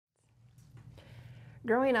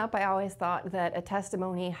Growing up, I always thought that a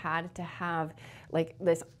testimony had to have like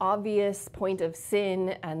this obvious point of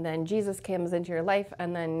sin, and then Jesus comes into your life,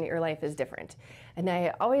 and then your life is different. And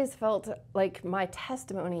I always felt like my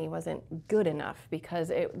testimony wasn't good enough because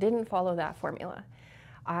it didn't follow that formula.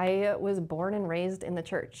 I was born and raised in the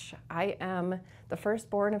church. I am the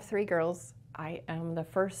firstborn of 3 girls. I am the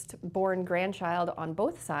firstborn grandchild on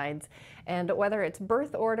both sides, and whether it's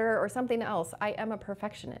birth order or something else, I am a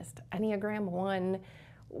perfectionist. Enneagram 1,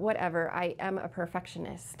 whatever, I am a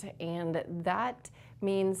perfectionist, and that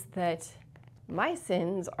means that my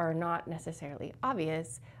sins are not necessarily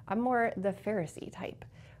obvious. I'm more the Pharisee type,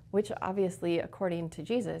 which obviously, according to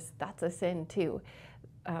Jesus, that's a sin too.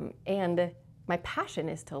 And my passion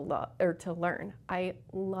is to learn. I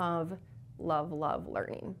love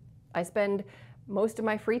learning. I spend most of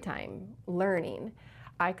my free time learning.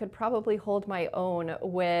 I could probably hold my own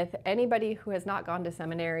with anybody who has not gone to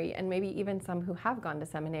seminary, and maybe even some who have gone to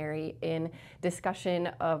seminary, in discussion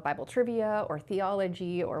of Bible trivia or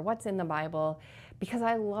theology or what's in the Bible, because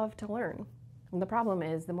I love to learn. And the problem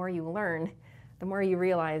is, the more you learn, the more you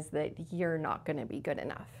realize that you're not going to be good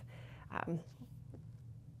enough.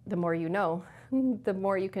 The more you know, the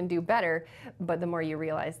more you can do better, but the more you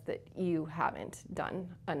realize that you haven't done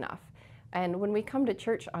enough. And when we come to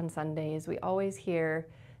church on Sundays, we always hear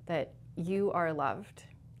that you are loved,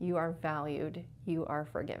 you are valued, you are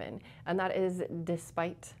forgiven. And that is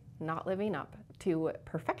despite not living up to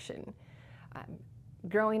perfection.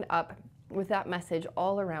 Growing up with that message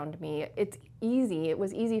all around me, it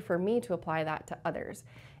was easy for me to apply that to others.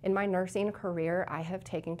 In my nursing career, I have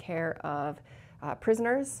taken care of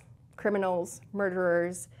prisoners, criminals,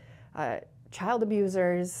 murderers, child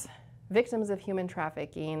abusers, victims of human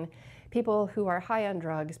trafficking, people who are high on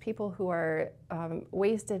drugs, people who are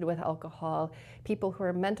wasted with alcohol, people who are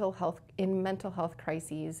in mental health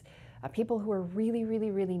crises, people who are really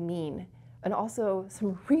mean, and also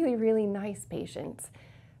some really nice patients.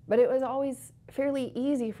 But it was always fairly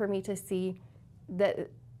easy for me to see that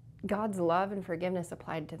God's love and forgiveness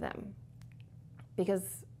applied to them,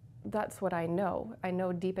 because that's what I know. I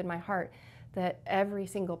know deep in my heart that every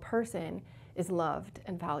single person is loved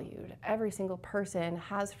and valued. Every single person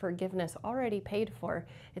has forgiveness already paid for.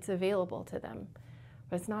 It's available to them.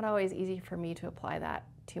 But it's not always easy for me to apply that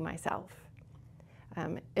to myself.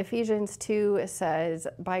 Ephesians 2 says,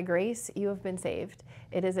 "By grace you have been saved.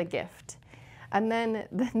 It is a gift." And then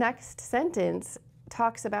the next sentence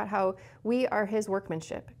talks about how we are his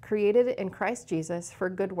workmanship, created in Christ Jesus for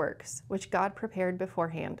good works, which God prepared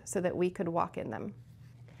beforehand so that we could walk in them.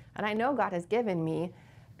 And I know God has given me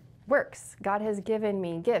works. God has given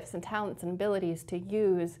me gifts and talents and abilities to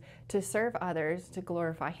use to serve others, to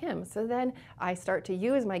glorify him. So then I start to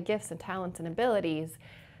use my gifts and talents and abilities,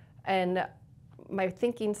 and my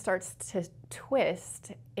thinking starts to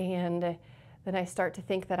twist, and then I start to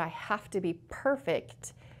think that I have to be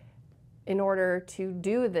perfect in order to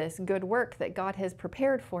do this good work that God has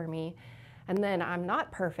prepared for me. And then I'm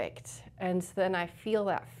not perfect. And so then I feel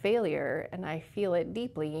that failure, and I feel it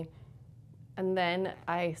deeply. And then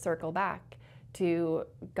I circle back to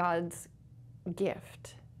God's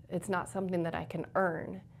gift. It's not something that I can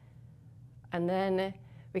earn. And then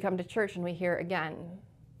we come to church and we hear again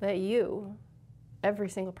that you, every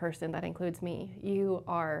single person, that includes me, you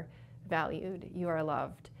are valued, you are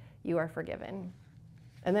loved, you are forgiven.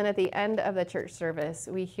 And then at the end of the church service,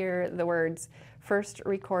 we hear the words first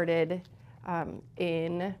recorded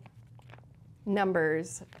in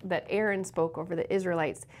Numbers that Aaron spoke over the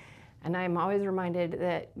Israelites. And I'm always reminded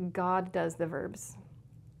that God does the verbs.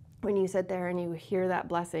 When you sit there and you hear that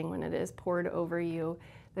blessing, when it is poured over you,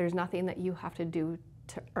 there's nothing that you have to do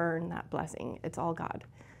to earn that blessing. It's all God.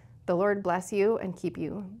 The Lord bless you and keep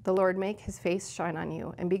you. The Lord make his face shine on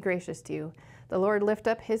you and be gracious to you. The Lord lift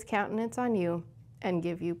up his countenance on you and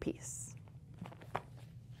give you peace.